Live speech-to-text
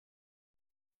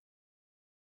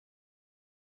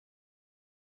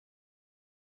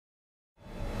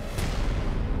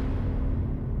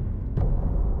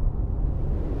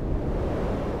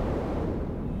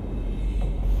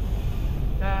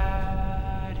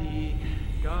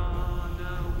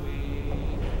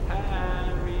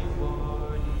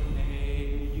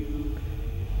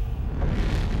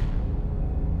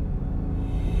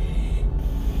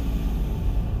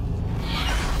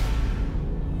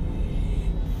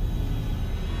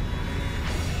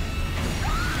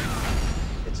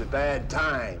a bad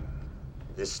time,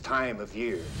 this time of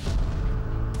year.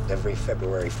 Every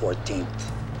February 14th,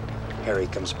 Harry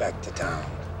comes back to town,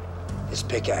 his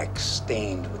pickaxe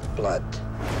stained with blood,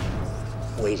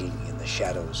 waiting in the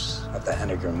shadows of the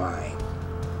Henniger mine,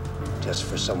 just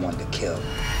for someone to kill.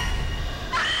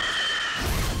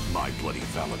 My Bloody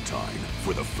Valentine,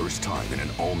 for the first time in an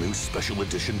all-new special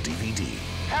edition DVD.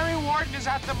 Harry Warden is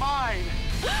at the mine!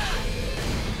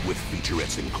 With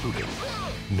featurettes including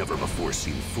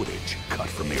never-before-seen footage cut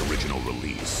from the original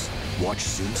release. Watch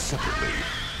scenes separately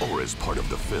or as part of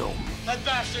the film. That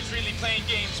bastard's really playing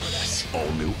games with us.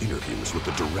 All new interviews with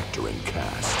the director and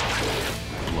cast.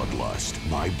 Bloodlust,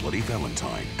 My Bloody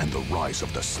Valentine, and the rise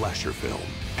of the slasher film.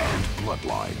 And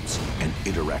Bloodlines, an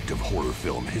interactive horror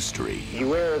film history.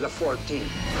 Beware the 14th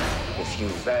if you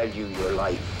value your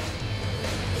life.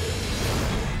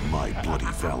 My Bloody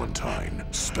Valentine,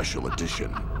 special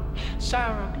edition.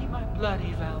 Sarah, be my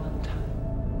bloody Valentine.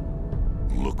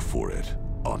 Look for it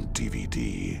on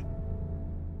DVD.